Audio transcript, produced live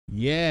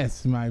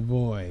Yes, my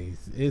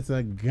boys, it's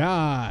a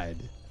god.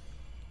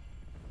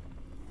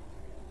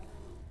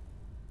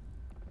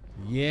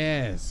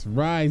 Yes,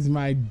 rise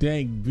my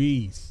dank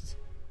beast.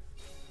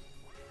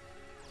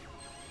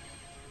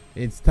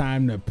 It's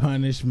time to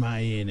punish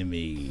my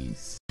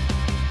enemies.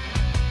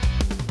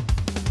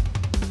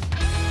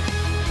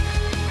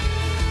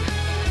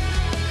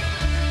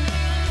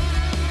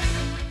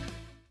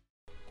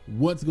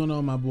 What's going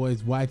on, my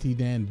boys?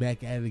 YTDan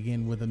back at it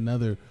again with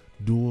another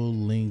Duel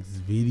Links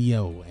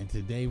video, and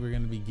today we're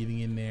going to be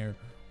getting in there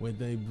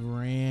with a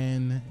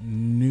brand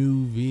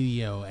new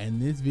video, and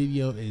this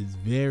video is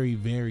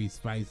very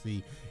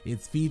spicy.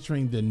 It's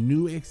featuring the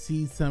new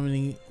Exceed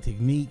summoning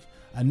technique,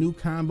 a new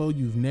combo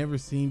you've never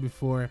seen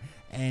before,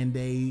 and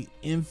a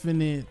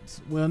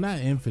infinite, well, not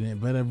infinite,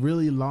 but a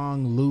really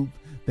long loop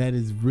that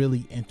is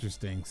really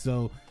interesting.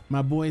 So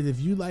my boys, if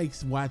you like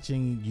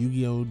watching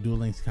Yu-Gi-Oh! Duel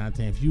Links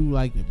content, if you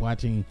like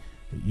watching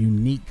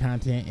unique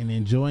content and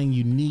enjoying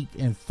unique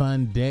and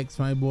fun decks,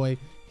 my boy,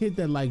 hit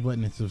that like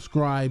button and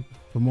subscribe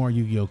for more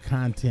Yu-Gi-Oh!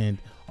 Content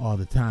all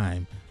the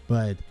time.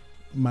 But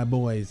my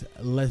boys,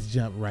 let's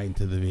jump right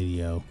into the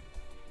video.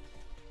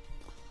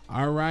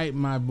 All right,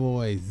 my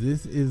boys,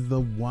 this is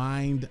the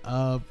Wind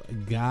Up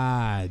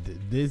God.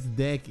 This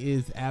deck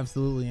is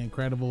absolutely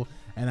incredible,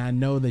 and I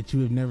know that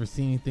you have never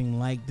seen anything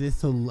like this,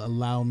 so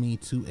allow me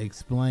to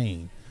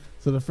explain.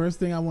 So the first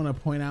thing I want to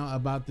point out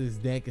about this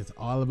deck is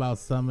all about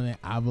summoning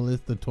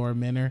Obelisk the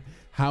Tormentor.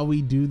 How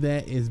we do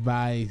that is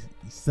by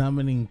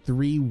summoning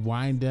 3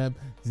 Wind Up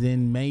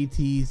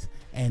Zenmaities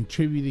and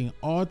tributing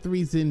all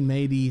 3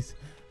 Zenmaities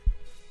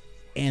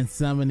and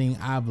summoning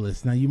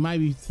Obelisk. Now you might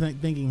be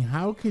thinking,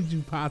 how could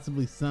you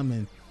possibly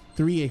summon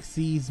 3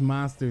 Exceeds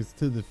monsters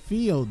to the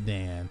field,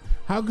 Dan?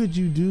 How could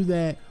you do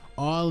that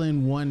all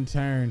in one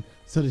turn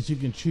so that you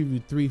can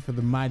tribute 3 for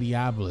the mighty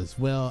Obelisk?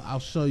 Well, I'll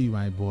show you,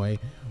 my boy,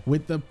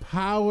 with the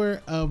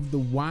power of the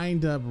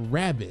Wind Up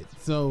Rabbit.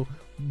 So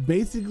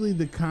basically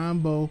the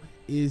combo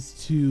is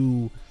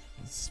to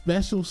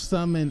special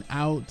summon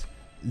out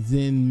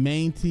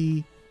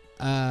Zenmaity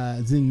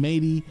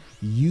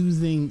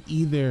using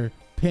either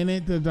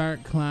Petén the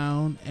Dark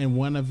Clown and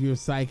one of your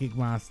psychic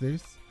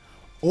monsters,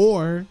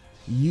 or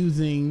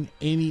using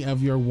any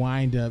of your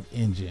Wind Up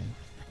engine.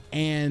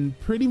 And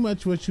pretty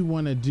much what you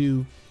want to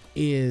do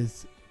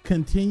is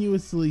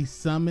continuously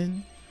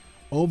summon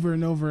over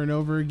and over and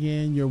over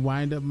again your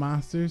Wind Up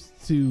monsters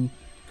to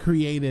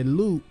create a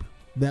loop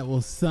that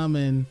will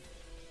summon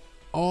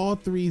all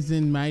 3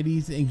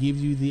 Zenmaities and give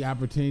you the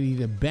opportunity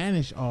to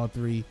banish all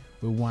 3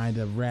 with Wind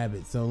Up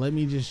Rabbit. So let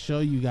me just show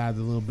you guys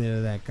a little bit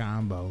of that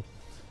combo.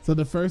 So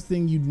the first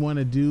thing you'd want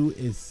to do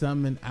is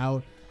summon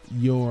out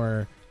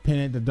your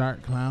Petén the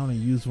Dark Clown and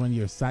use one of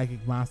your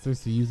psychic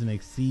monsters to use an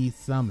Exceed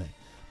summon.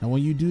 Now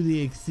when you do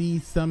the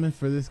Exceed summon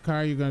for this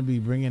card, you're going to be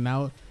bringing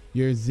out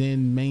your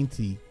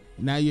Zenmaity.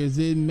 Now your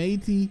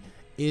Zenmaity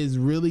is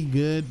really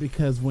good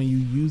because when you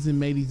use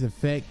Zenmaity's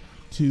effect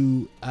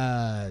to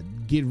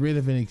get rid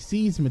of an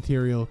Exceeds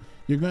material,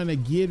 you're going to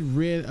get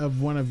rid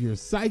of one of your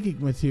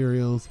psychic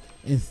materials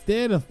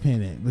instead of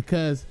Petén,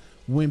 because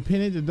when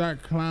Petén the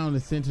Dark Clown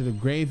is sent to the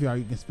graveyard,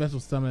 you can special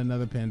summon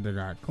another Petén the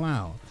Dark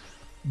Clown.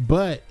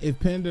 But if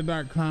Petén the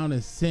Dark Clown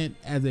is sent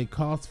as a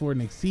cost for an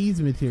Exceeds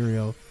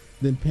material,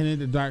 then Petén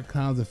the Dark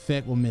Clown's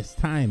effect will miss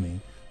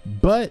timing.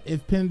 But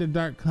if Petén the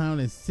Dark Clown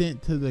is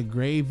sent to the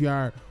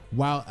graveyard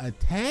while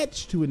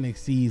attached to an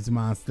Exceeds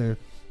monster,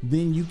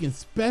 then you can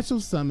special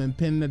summon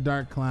Petén the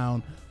Dark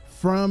Clown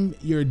from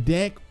your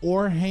deck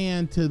or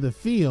hand to the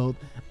field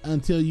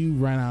until you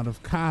run out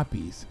of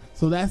copies.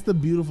 So that's the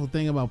beautiful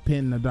thing about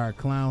Petén the Dark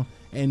Clown,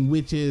 and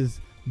which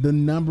is the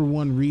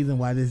 #1 reason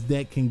why this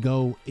deck can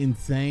go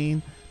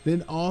insane.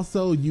 Then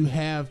also you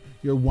have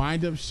your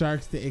Wind Up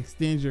Sharks to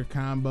extend your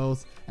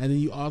combos, and then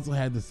you also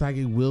have the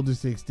Psychic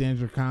Wielders to extend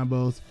your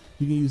combos.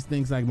 You can use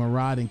things like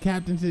Maraud and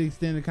Captain to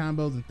extend the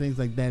combos and things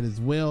like that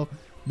as well.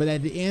 But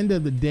at the end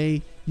of the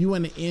day, you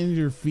want to end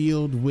your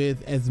field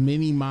with as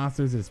many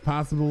monsters as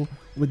possible,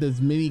 with as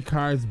many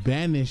cards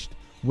banished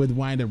with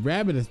Wind Up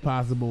Rabbit as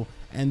possible,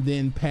 and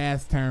then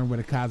pass turn with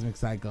a Cosmic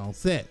Cyclone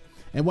set.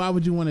 And why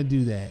would you want to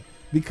do that?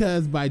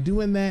 Because by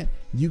doing that,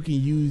 you can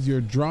use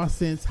your Draw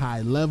Sense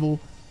high level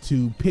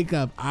to pick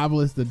up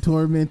Obelisk the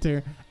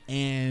Tormentor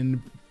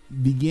and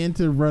begin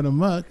to run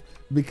amok,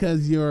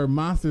 because your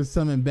monsters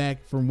summoned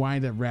back from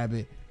Wind Up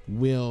Rabbit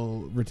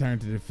will return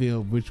to the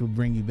field, which will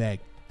bring you back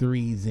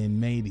 3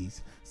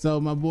 Zenmaities. So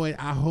my boy,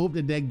 I hope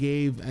that that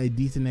gave a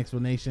decent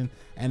explanation,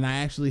 and I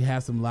actually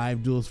have some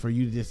live duels for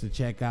you just to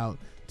check out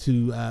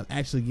to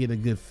actually get a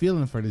good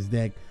feeling for this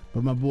deck.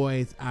 But my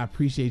boys, I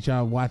appreciate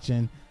y'all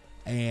watching,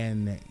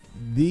 and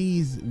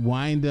these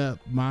Wind Up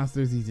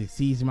monsters, these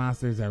Exceed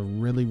monsters, are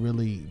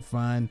really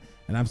fun,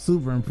 and I'm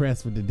super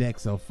impressed with the deck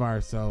so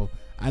far. So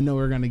I know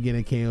we're gonna get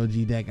a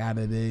KOG deck out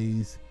of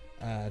these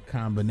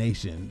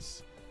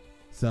combinations.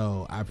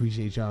 So I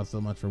appreciate y'all so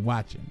much for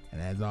watching,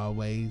 and as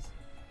always,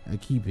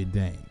 keep it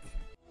dank.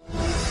 My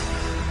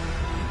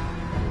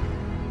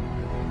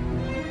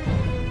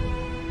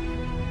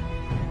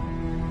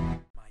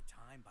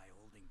time by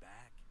holding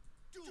back.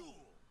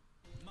 Duel!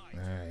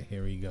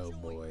 here we go,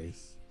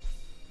 boys.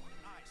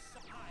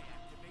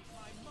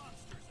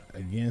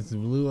 Against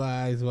Blue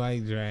Eyes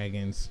White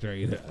Dragon,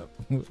 straight up.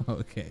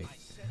 Okay.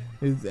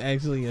 It's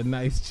actually a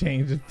nice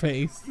change of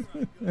pace.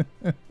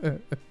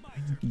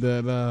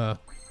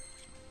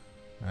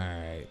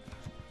 Alright.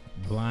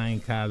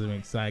 Blind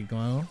Cosmic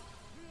Cyclone.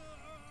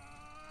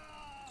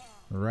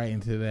 Right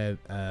into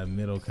that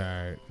middle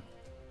card.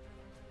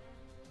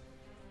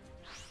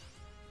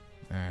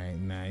 Alright,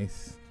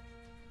 nice.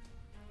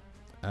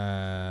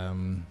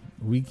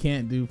 We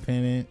can't do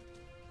Petén,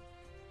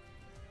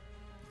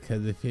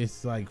 because if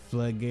it's like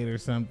Floodgate or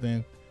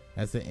something,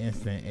 that's an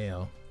instant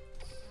L.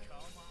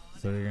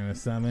 So we're gonna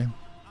summon.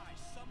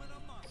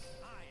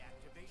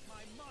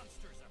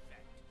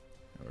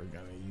 We're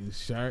gonna use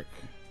Shark.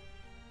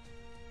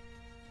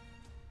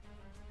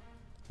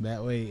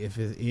 That way, if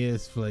it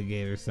is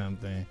Floodgate or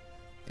something,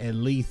 at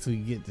least we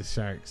get the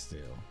Shark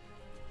still.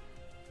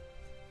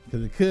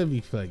 Because it could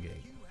be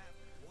Floodgate.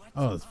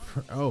 Oh, it's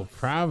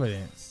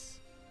Providence.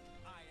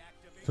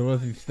 So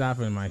what's he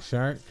stopping, my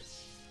Shark?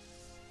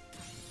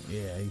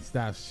 Yeah, he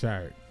stops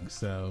Shark.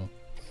 So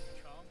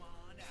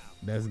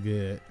that's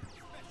good.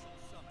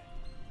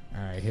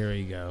 Alright, here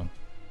we go.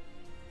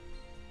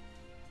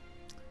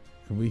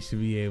 We should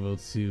be able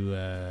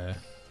to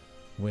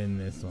win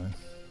this one.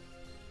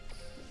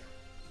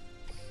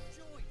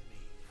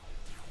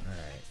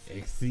 Alright,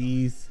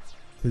 exceeds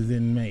to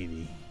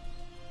Zenmaity.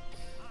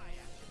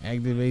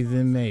 Activate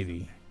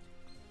Zenmaity.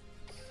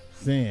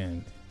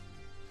 Send.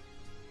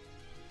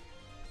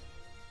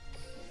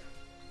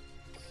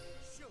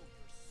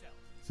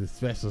 It's a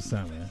special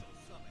summon.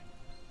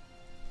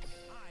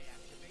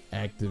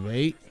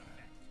 Activate.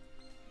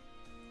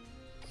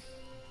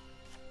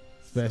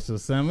 Special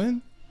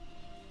summon.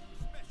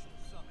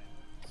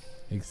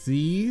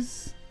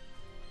 Exceeds.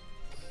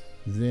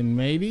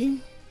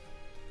 Zenmaity.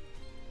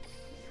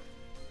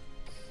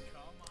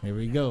 Here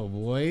we go,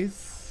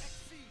 boys.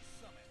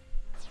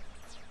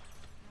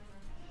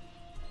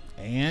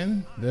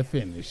 And the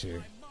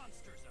finisher.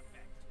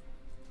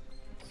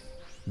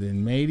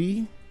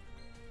 Zenmaity.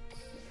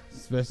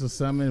 Special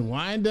summon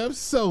Wind Up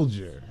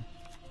Soldier.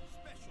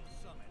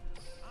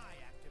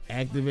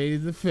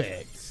 Activated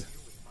effect.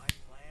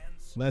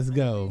 Let's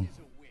go.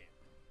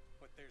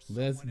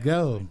 Let's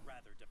go.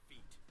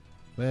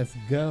 Let's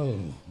go.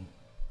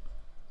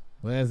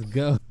 Let's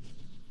go.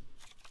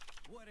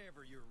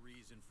 Whatever your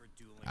reason for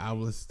dueling.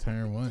 Obelisk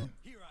turn 1.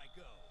 Here I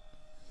go.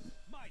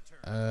 My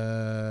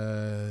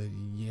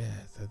turn.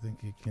 Yes, I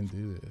think it can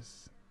do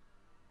this.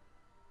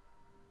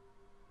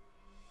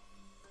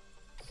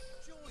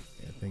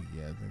 Yeah, I think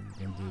it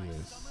can do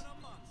this. Summon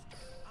a monster.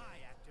 I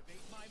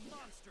activate my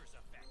monster's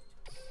effect.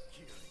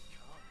 Here it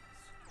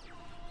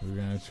comes. We're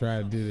gonna try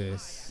to do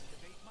this.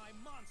 I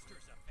activate my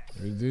monster's effect.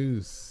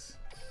 Reduce.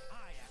 I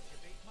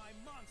activate my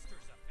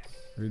monster's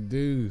effect.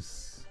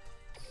 Reduce.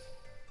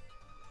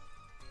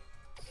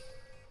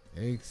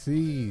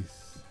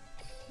 Exceeds.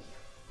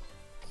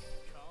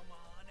 Come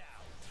on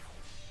out.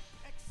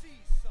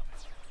 Exceed summon.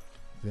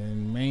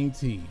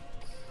 Zenmaity.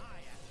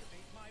 I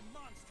activate my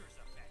monster's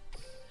effect.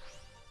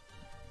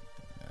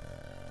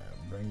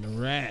 Bring the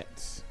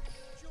rats.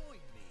 Join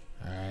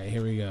me. Alright,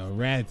 here we go.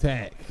 Rat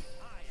attack.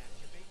 I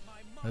activate my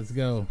monster's Let's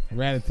go.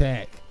 Rat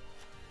attack.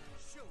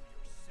 Show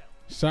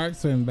yourself. Shark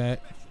swim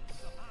back. I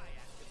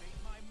activate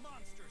my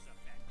monster's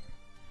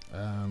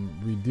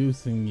effect.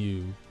 Reducing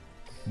you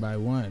by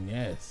 1.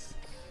 Yes.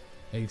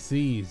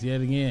 Exceeds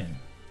yet again.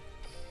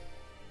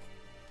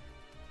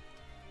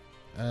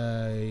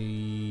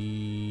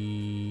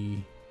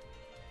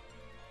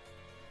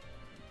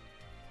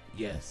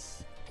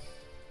 Yes.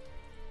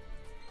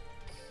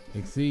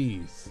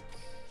 Exceeds.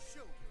 Show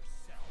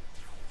yourself.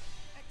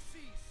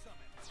 Exceed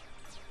summon.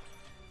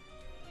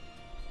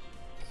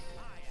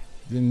 I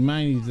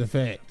Zenmaity's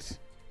effect.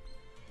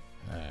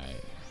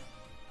 Alright.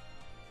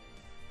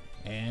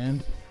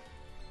 And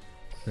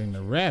bring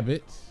the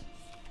rabbit. special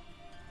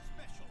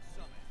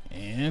summon.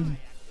 And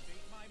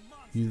Activate my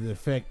monster. use the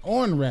effect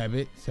on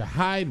rabbit to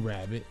hide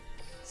rabbit.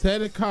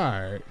 Set a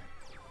card.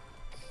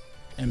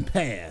 And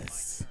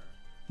pass.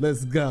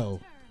 Let's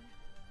go.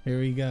 Here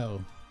we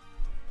go.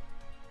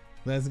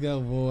 Let's go,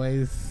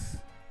 boys.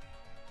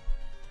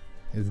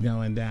 It's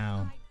going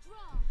down.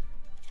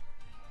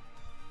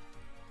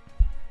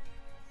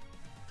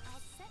 I'll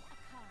set a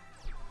card.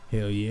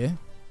 Hell yeah.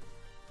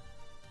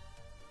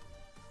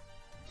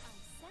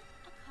 I'll set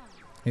a card.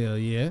 Hell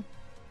yeah.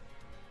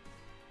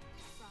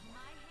 From my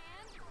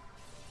hand,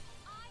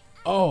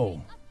 I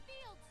Oh, activate a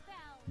field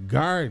spell.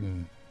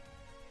 garden.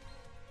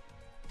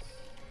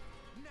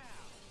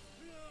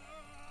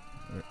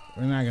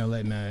 We're not gonna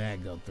let none of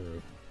that go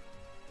through.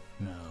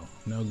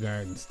 No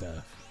garden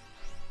stuff.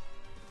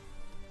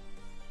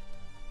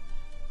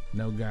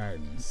 No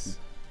gardens.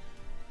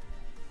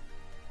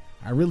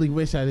 I really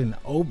wish I didn't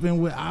open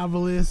with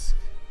Obelisk,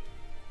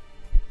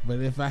 but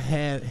if I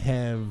have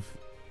Here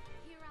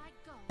I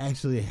go.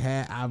 actually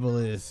had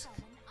Obelisk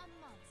Summon a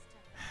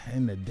monster.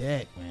 in the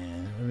deck,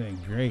 man, it would have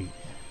been great. Here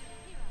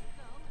I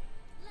go.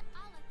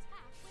 I'll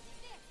attack with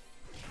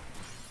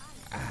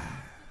this.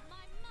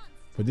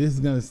 But this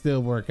is gonna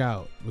still work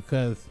out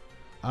because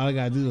all I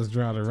gotta do is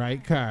draw the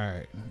right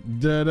card.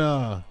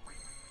 Da-da.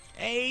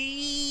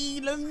 Hey,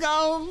 let's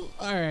go.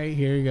 All right,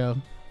 here we go.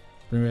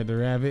 Bring back the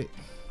rabbit.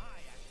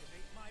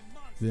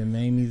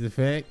 Zenmaity's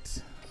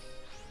effect.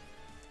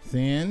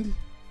 Sand.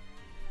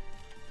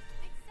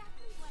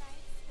 Exactly what I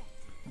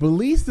expected.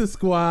 Ballista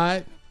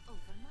squad. Over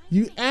my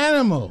You head.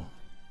 animal.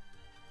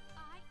 I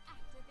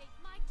activate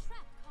my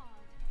trap card.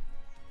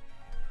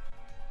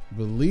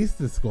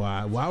 Ballista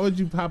squad. Why would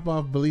you pop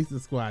off Ballista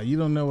squad? You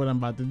don't know what I'm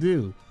about to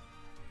do.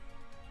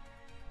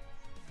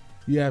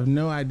 You have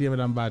no idea what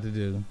I'm about to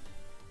do.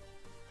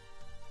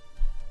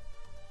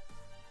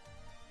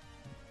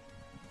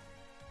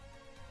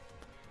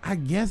 I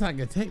guess I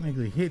could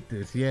technically hit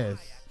this, yes.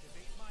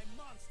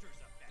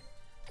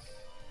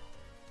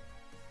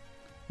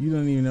 You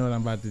don't even know what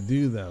I'm about to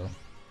do though.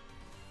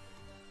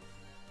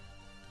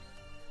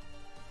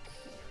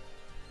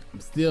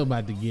 I'm still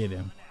about to get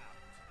him.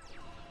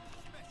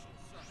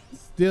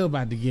 Still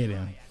about to get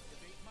him.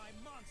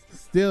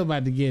 Still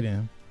about to get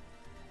him.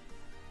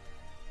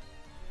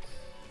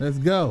 Let's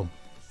go.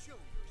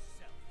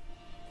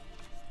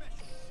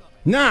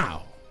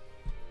 Now,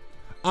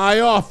 I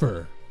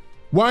offer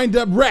Wind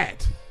Up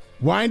Rat,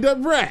 Wind Up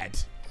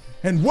Rat,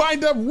 and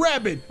Wind Up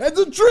Rabbit as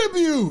a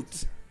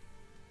tribute.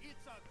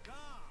 It's a god.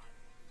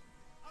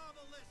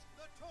 Obelisk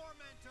the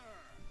Tormentor.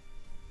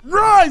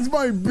 Rise,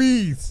 my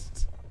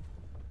beast.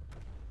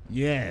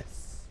 Yes.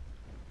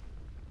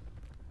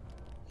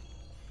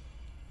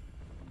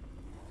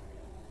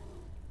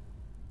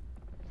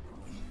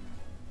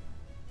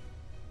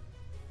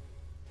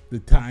 The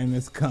time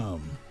has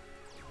come.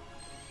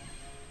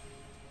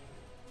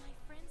 My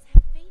friends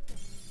have faith in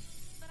me,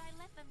 but I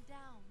let them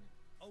down.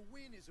 A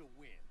win is a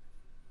win,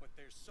 but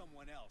there's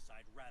someone else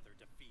I'd rather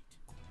defeat.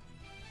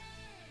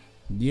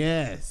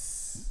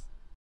 Yes.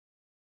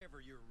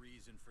 Whatever your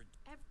reason for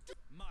Ev-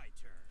 my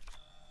turn.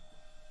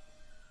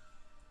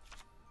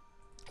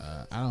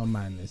 I don't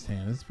mind this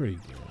hand. It's pretty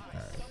good. All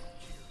right.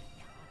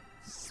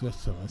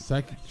 Special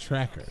psychic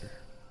tracker.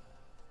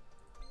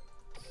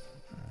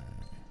 All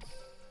right.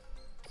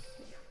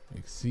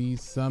 Exceed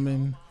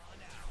summon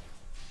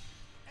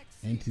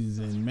into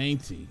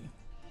Zenmaity.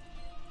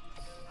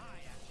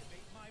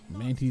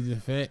 Maity's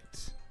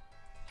effect.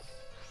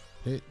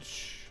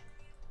 Pitch.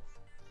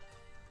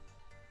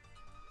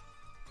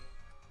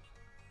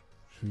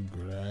 To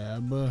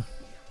grab the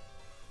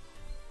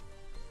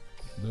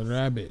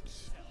rabbit.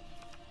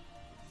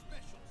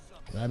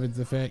 Rabbit's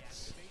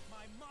effect.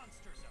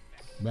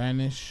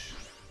 Banish.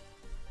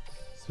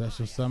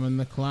 Special summon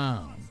the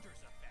clown.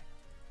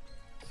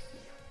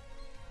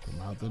 Come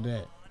out the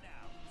deck.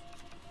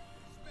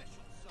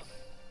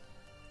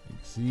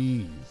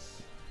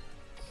 Exceeds.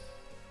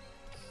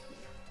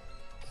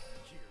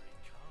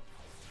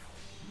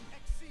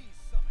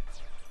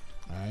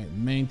 Alright,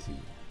 Maity.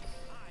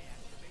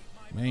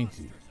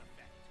 Maity.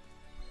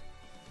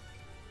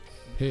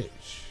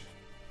 Pitch.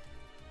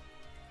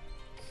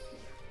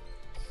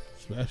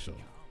 Special.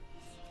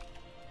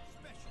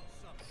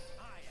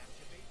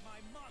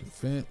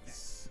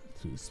 Defense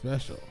to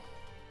special.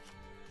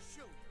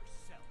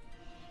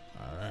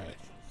 Alright.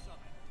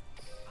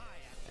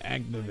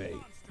 Activate.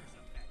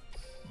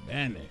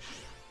 Banish.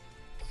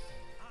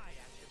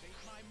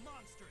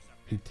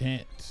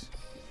 Petén.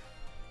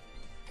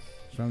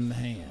 From the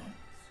hand.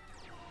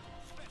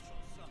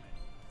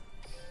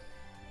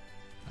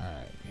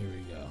 Alright, here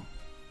we go.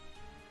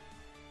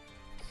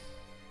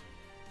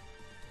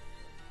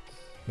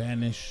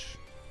 Banish.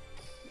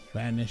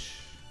 Banish.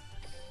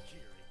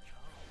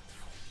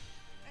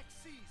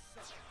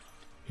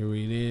 Here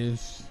it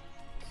is.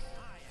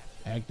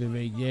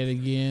 Activate yet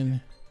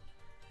again.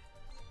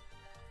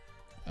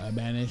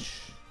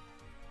 Banish.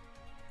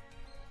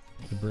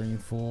 To bring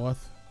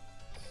forth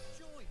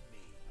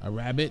a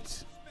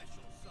rabbit.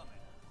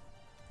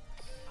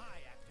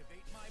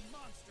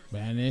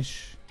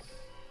 Banish.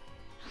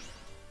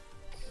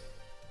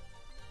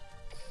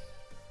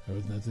 There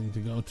was nothing to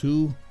go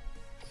to.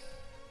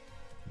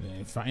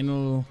 Then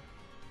final.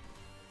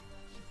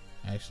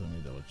 Actually, let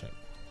me double check.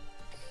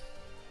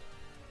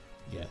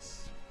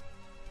 Yes.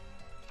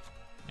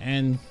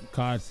 And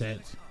card set.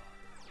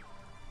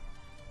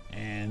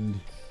 And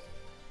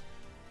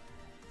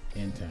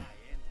enter.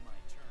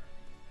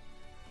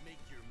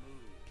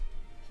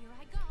 Here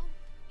I go.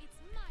 It's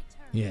my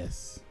turn.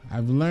 Yes.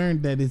 I've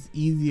learned that it's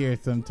easier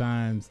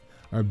sometimes,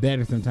 or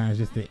better sometimes,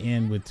 just to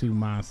end with two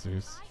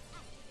monsters. I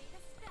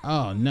activate a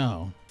spell. Oh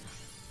no.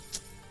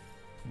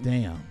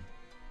 Damn.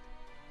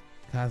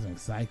 Cosmic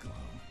Cyclone.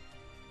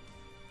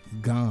 It's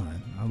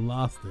gone. I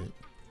lost it.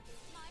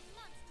 My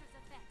monster's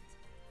effect.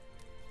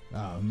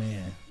 Oh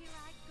man. Here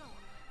I go.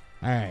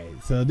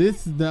 Alright, so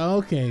this is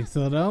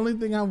so the only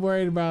thing I'm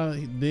worried about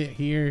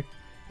here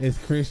is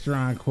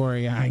Crystron,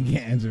 Quarion,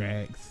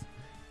 Gandrax,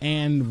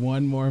 and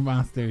one more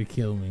monster to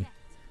kill me.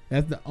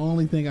 That's the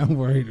only thing I'm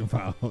worried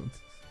about.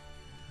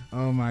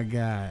 Oh my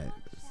god.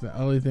 It's the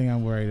only thing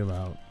I'm worried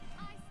about.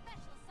 I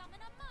special summon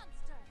a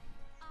monster.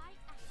 I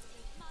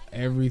activate my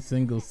Every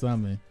single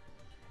summon.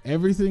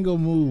 Every single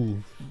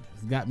move.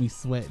 It's got me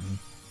sweating.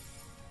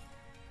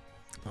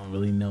 I don't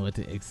really know what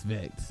to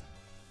expect.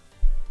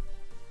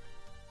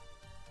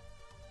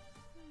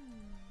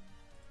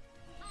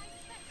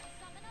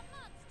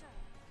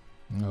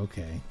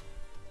 Okay.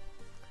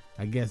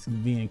 I guess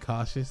being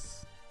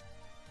cautious.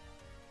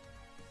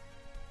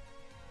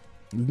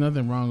 There's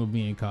nothing wrong with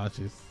being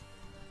cautious.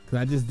 Cause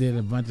I just did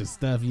a bunch of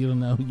stuff. You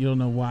don't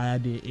know why I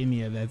did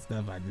any of that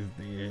stuff I just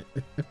did.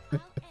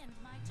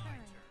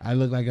 I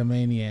look like a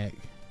maniac.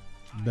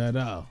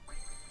 Da-da.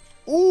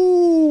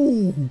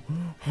 Ooh!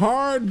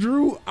 Hard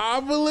drew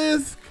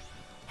Obelisk.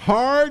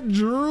 Hard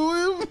drew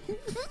him.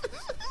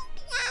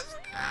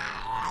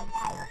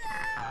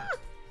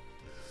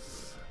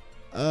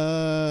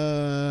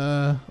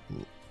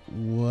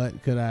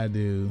 What could I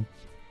do?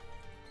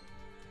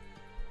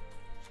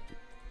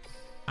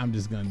 I'm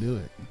just gonna do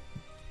it.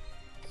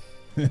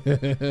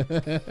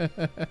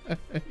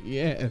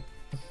 Yeah.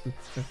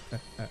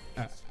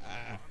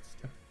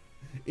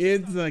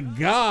 It's a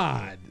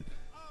god.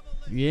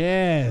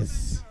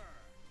 Yes.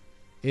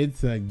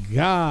 It's a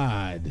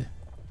god.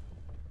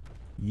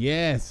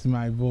 Yes,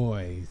 my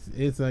boys.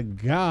 It's a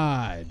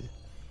god.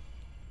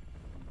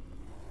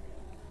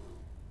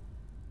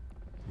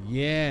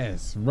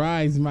 Yes.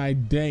 Rise, my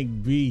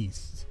dank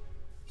beast.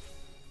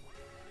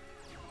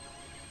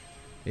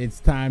 It's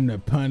time to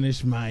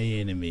punish my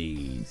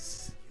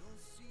enemies. You'll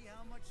see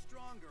how much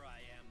stronger I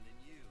am than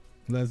you.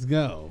 Let's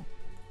go.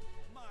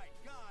 My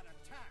god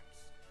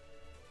attacks.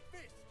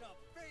 Fist of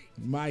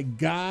fate. My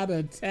god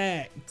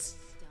attacks.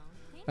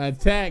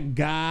 Attack,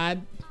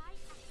 God.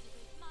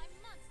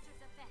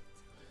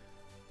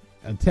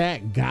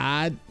 Attack,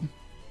 God.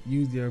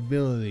 Use your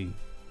ability.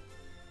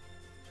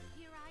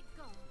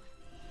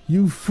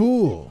 You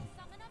fool.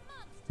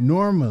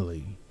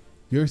 Normally,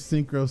 your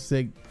synchro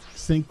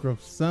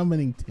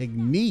summoning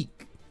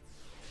technique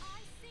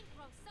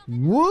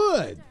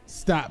would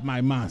stop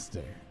my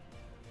monster.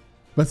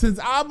 But since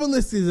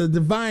Obelisk is a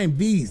divine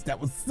beast that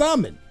was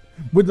summoned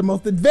with the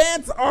most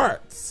advanced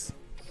arts,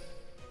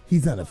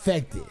 he's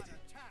unaffected.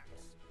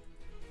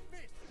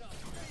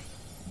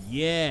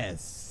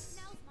 Yes.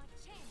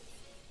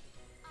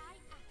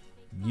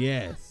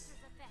 Yes.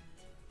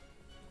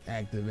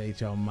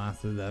 Activate your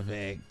monster's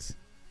effect.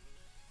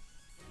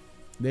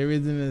 There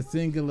isn't a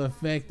single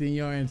effect in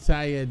your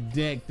entire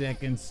deck that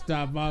can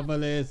stop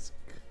Obelisk.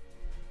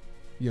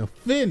 You're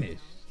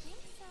finished.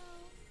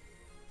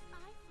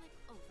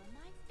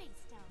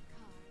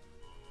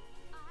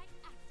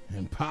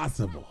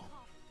 Impossible.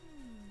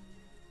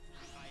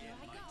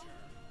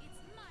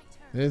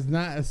 There's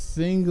not a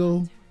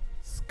single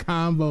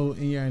combo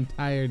in your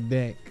entire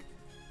deck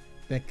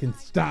that can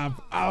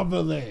stop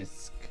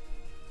Obelisk.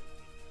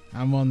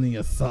 I'm on the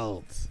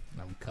assault.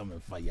 I'm coming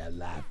for your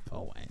life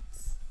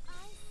points.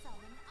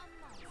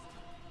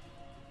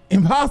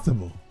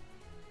 Impossible.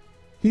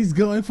 He's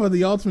going for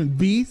the ultimate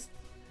beast.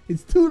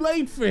 It's too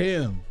late for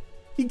him.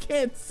 He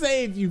can't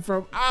save you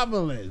from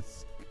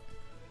Obelisk.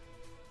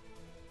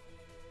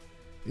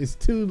 It's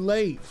too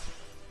late.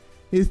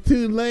 It's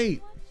too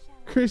late.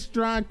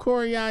 Crystron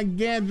Corion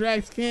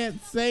Gandrax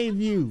can't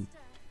save you.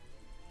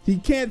 He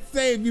can't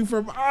save you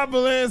from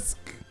Obelisk.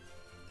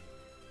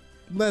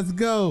 Let's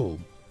go.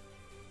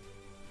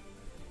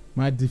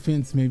 My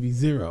defense may be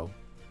 0,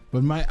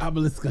 but my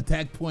Obelisk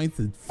attack points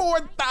is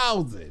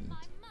 4,000.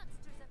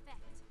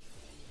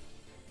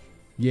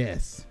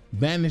 Yes.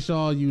 Banish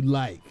all you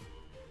like.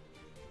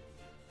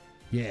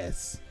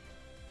 Yes.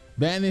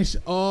 Banish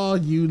all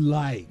you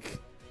like.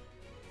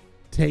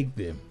 Take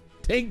them.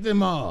 Take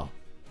them all.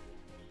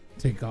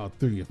 Take all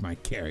 3 of my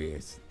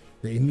carriers.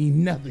 They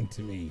mean nothing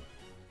to me,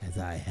 as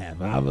I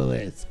have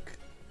Obelisk.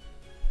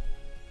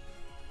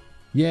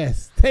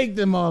 Yes, take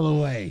them all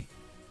away.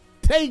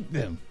 Take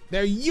them.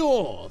 They're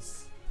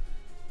yours.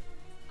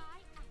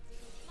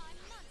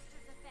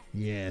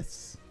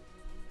 Yes.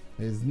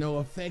 There's no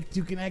effect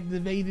you can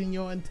activate in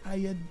your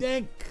entire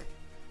deck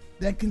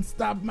that can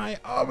stop my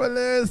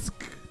Obelisk.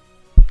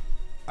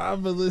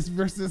 Obelisk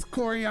versus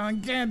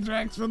Corion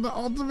Gandrax for the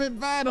ultimate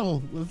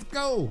battle. Let's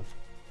go.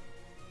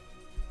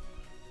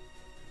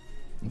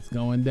 It's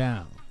going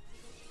down.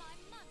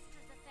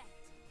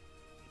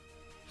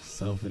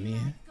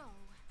 Souvenir.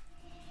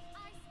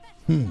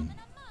 Kind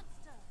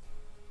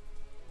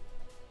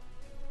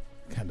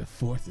of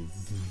forces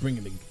is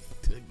bringing it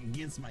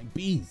against my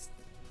beast.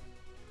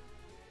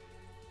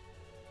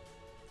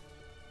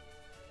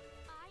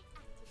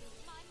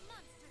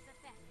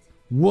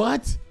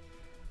 What?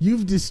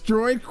 You've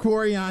destroyed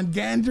Corion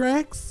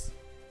Gandrax?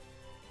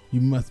 You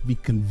must be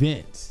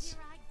convinced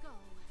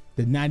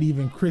that not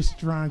even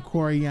Crystron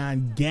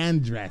Corion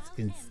Gandrax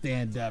can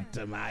stand up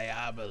to my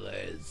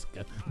Obelisk.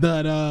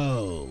 But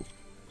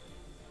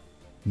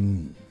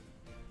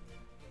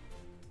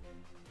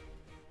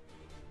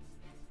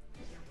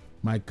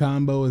my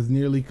combo is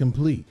nearly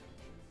complete.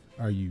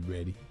 Are you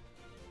ready?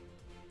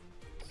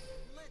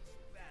 Let's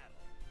battle.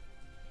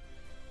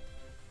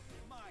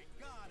 My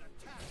god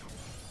attacks.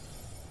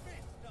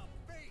 Fist of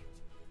fate.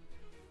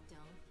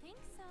 Don't think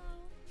so.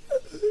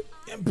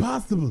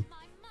 Impossible.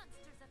 My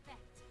monster's effect.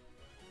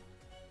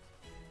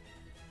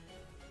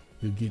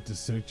 You'll get to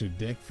search your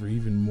deck for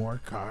even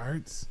more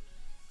cards.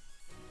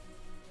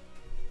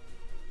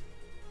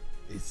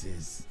 This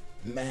is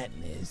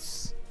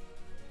madness.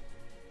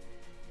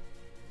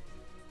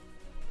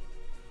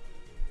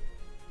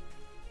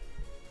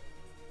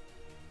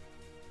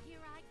 Here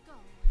I go.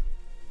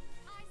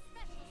 I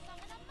special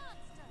summon a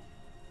monster.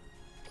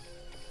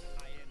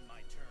 I end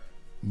my turn.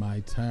 My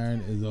turn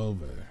is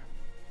over.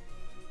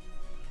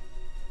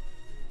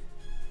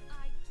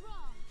 I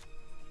draw.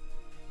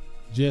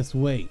 Just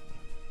wait.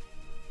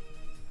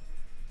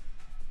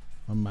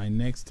 On my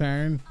next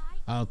turn,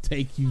 I'll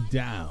take you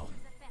down.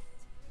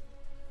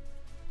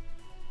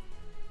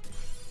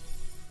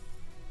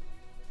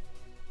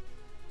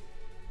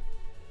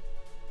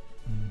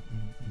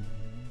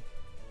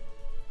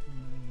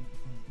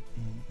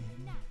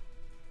 Now,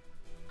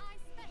 I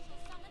special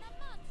summon a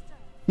monster.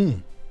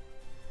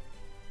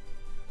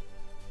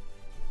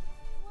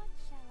 What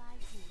shall I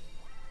do?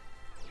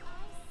 I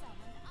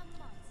summon a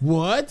monster.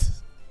 What?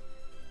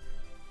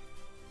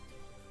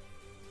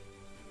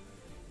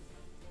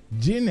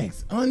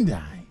 Genex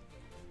Undyne.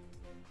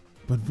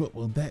 But what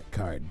will that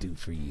card do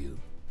for you?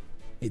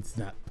 It's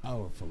not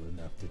powerful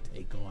enough to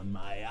take on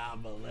my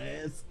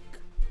Obelisk.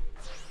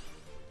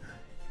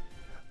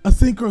 A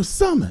synchro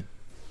summon.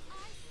 I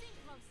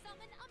synchro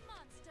summon a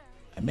monster.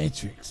 A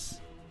matrix.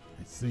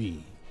 I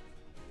see.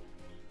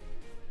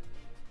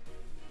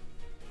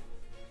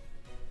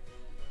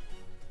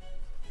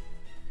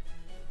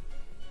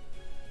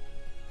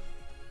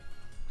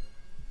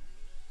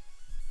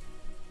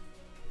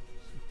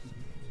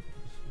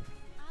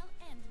 I'll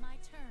end my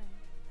turn.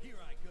 Here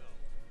I go.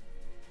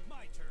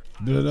 My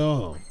turn. Do it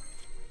all.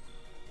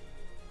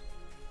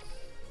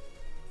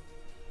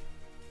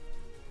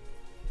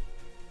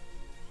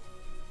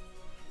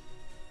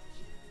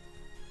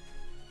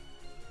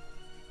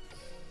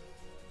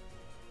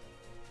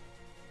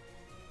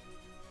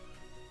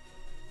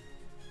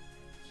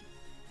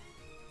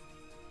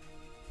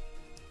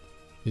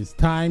 It's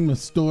time to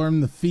storm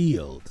the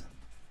field.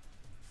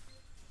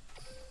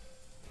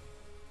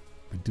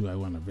 Or do I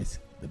want to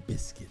risk the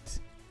biscuit?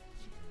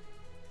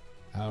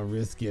 I'll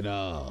risk it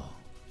all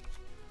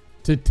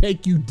to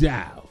take you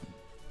down.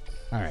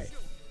 All right.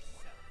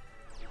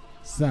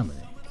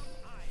 Summoning.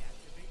 I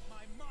activate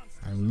my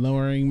monster. I'm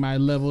lowering my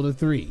level to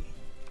 3.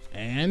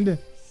 And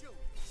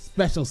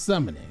special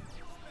summoning.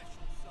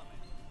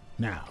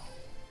 Now,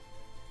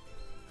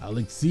 I'll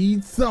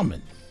exceed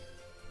summon.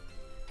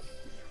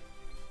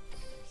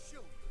 Show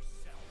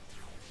yourself.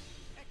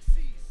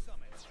 Exceed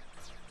summon.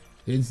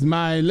 It's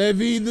my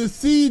Levy the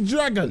Sea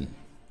Dragon.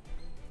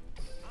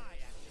 I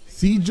activate.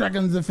 Sea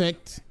Dragon's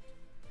effect.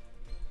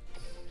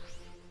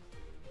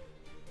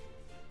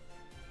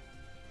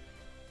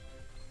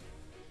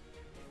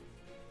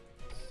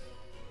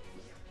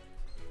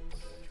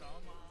 Come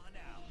on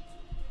out.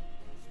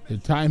 The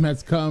time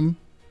has come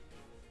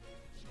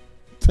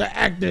to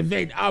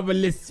activate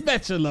Obelisk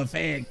special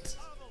effect.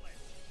 Obelisk.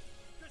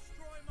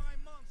 Destroy my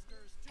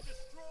monsters to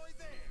destroy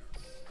theirs.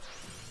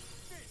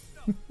 Fist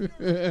of I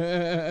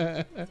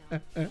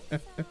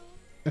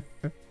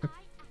activate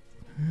my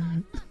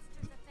monster's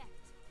effect.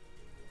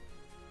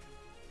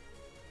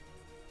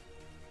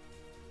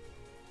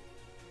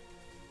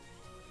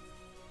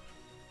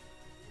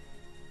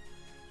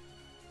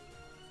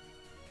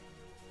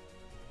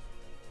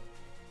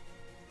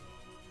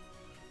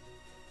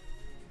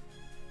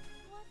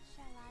 What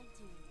shall I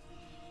do?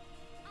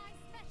 I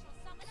special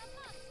summon a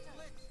monster.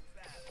 Let's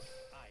battle.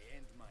 I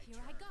end my Here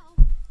turn. I go.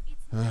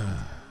 It's my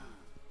turn.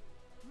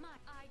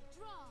 I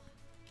draw.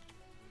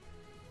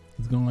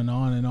 It's going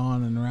on and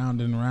on and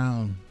round and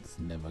round. It's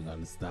never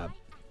gonna stop. I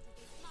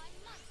activate my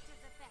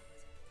monster's effect.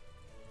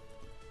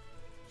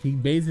 He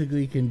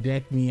basically can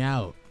deck me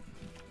out.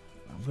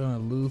 I'm gonna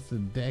lose the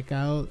deck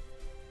out.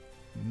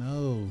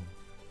 No.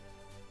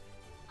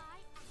 I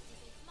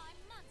activate my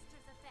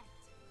monster's effect.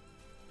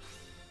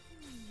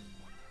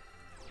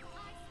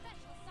 I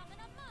special summon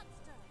a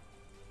monster.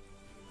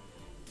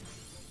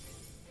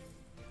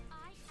 I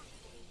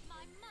activate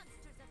my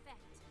monster's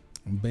effect.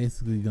 I'm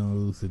basically gonna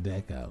lose the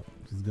deck out.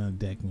 She's gonna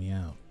deck me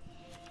out.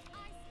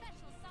 I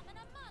special summon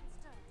a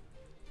monster.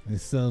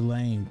 It's so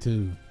lame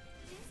too.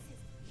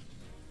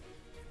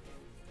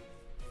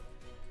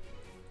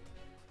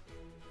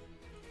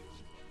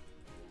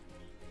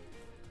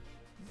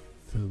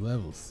 To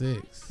level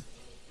 6.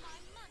 My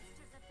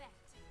monster's effect.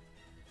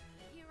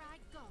 Here I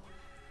go.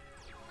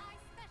 I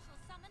special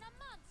summon a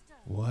monster.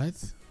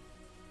 What?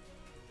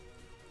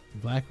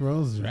 Black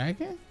Rose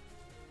Dragon?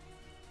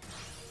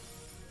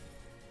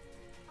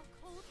 A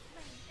cold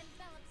flame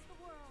envelops the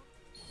world.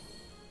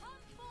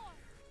 Come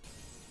forth.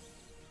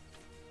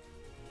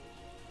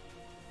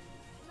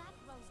 Black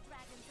Rose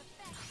Dragon's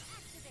effect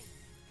activates.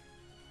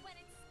 When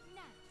it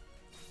snaps,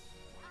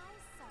 I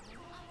summon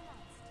a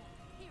monster.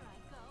 Here I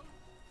go.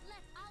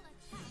 I'll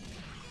attack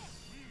this.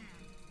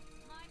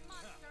 My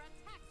monster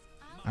attacks.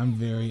 I'm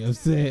very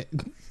upset.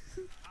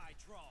 I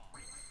draw.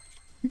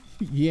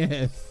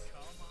 Yes.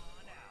 Come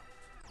on out.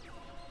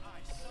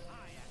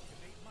 I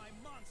activate my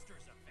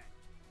monster's effect.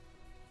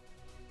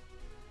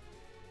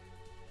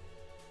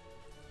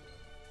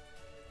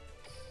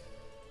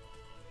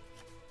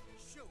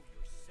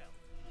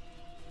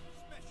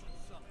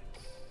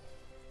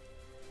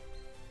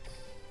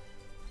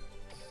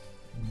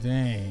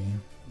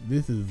 Dang,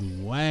 this is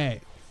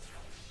whack.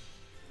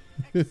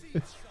 Exceed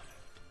summon.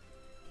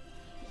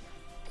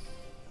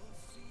 We'll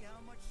see how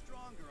much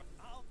stronger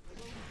I'll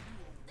throw you.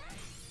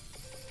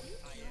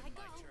 I end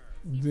my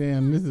turn.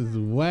 Damn, this is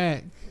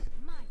whack.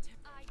 My turn.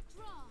 I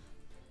draw.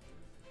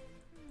 I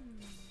summon.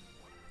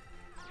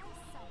 I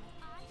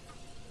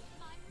activate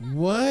my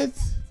What?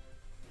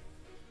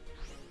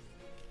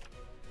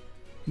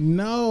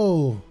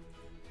 No.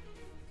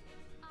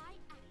 I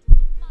activate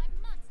my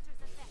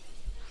monster's effect.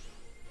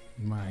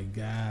 My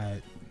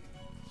God.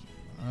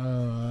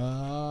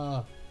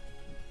 Oh.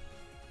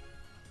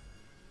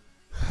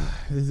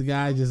 This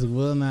guy just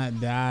will not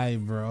die,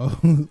 bro.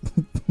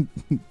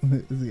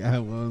 This guy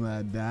will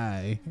not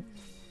die. I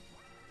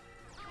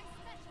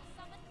special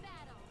summon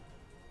battle.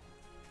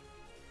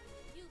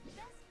 You best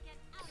get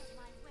out of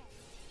my way.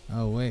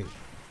 Oh, wait.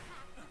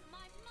 Attack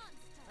my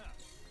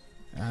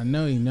monster. I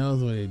know he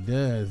knows what it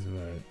does,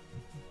 but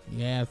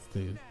he has to.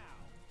 Now,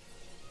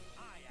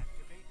 I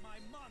activate my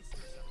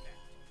monster's effect.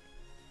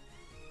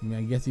 I mean,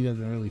 I guess he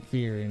doesn't really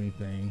fear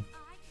anything.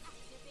 I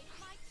activate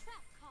my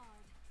trap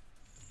card.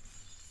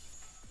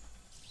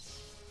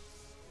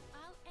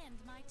 I'll end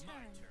my My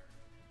turn. turn.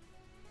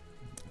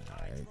 I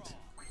Alright.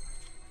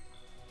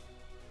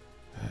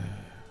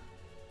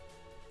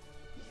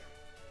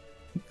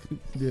 draw.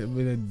 They're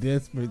in a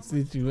desperate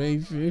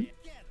situation.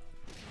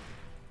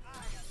 I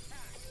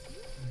attack.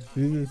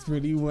 This is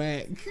pretty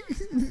whack.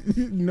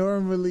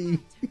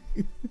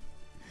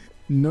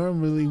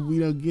 normally we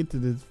don't get to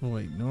this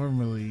point.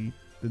 Normally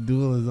the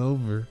duel is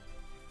over.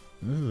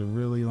 This is a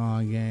really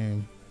long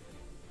game.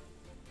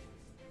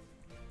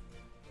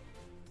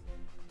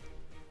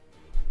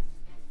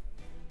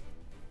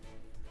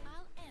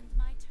 I'll end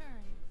my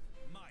turn.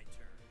 My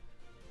turn.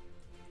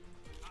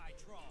 I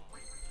draw.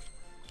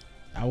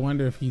 I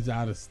wonder if he's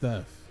out of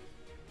stuff.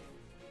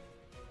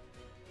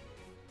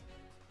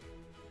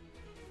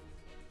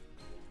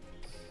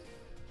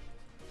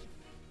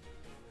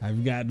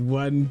 I've got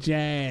one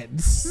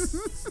chance.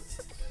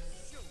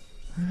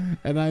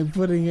 And I'm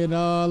putting it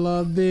all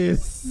on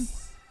this. Special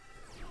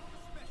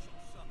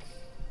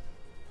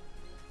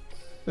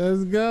summon.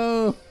 Let's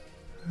go.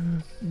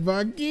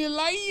 Bucky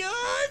Lion.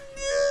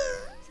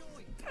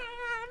 Join.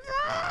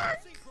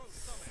 Synchro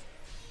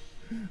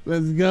summon.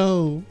 Let's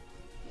go.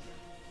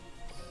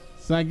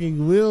 Psychic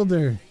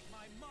Wielder.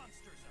 My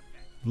monster's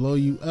effect. Blow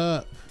you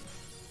up.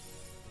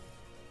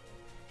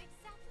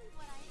 Exactly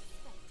what I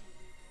expected.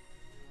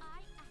 I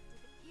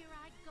activate. Here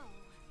I go.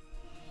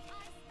 I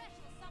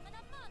special summon a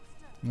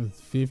monster. That's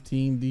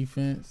 15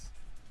 defense.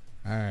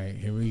 All right,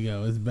 here we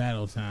go. It's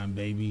battle time,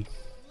 baby.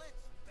 Let's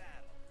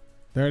battle.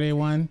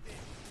 31.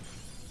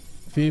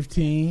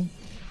 15.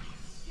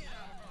 Get out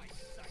of my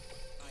sight.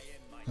 I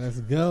end my Let's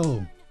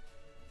go.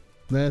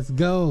 Let's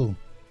go.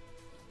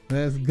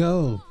 Let's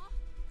go.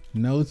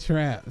 No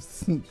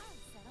traps. I'll set a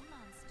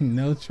monster.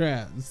 No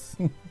traps.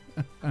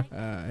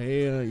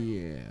 Hell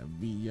yeah.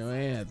 Beat your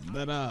ass.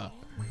 But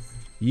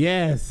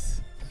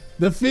yes.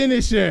 The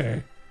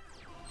finisher.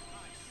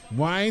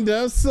 Wind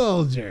up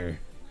soldier.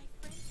 My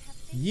friends have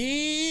faith.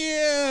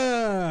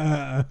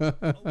 Yeah. A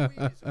win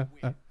is a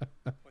win,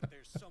 but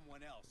there's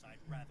someone else I'd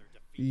rather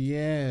defeat.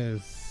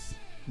 Yes.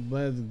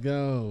 Let's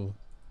go.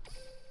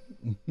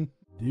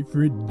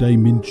 Different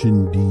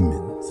dimension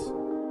demons,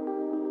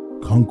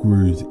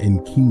 conquerors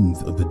and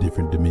kings of the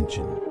different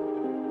dimension,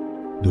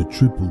 the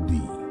Triple D,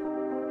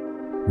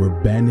 were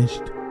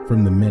banished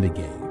from the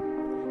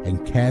metagame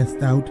and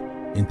cast out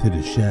into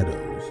the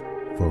shadows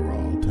for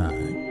all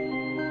time.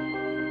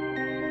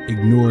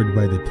 Ignored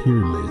by the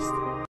tier list